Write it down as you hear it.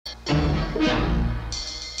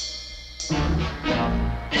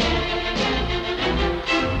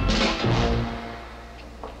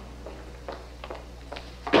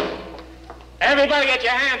Everybody get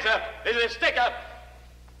your hands up. This is a stick-up.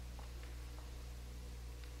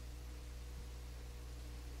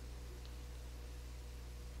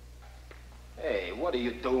 Hey, what are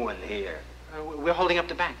you doing here? We're holding up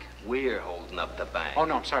the bank. We're holding up the bank. Oh,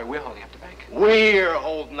 no, I'm sorry. We're holding up the bank. We're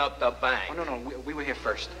holding up the bank. Oh, no, we were here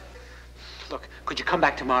first. Look, could you come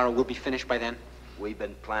back tomorrow? We'll be finished by then. We've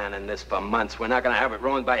been planning this for months. We're not going to have it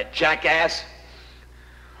ruined by a jackass.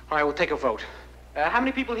 All right, we'll take a vote. How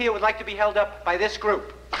many people here would like to be held up by this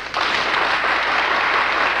group?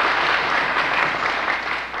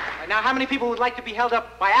 Now, how many people would like to be held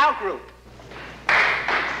up by our group?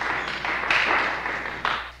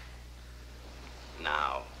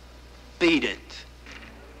 Now, beat it.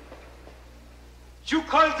 You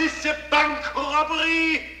call this a bank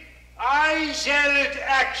robbery? I yelled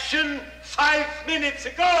action 5 minutes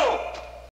ago.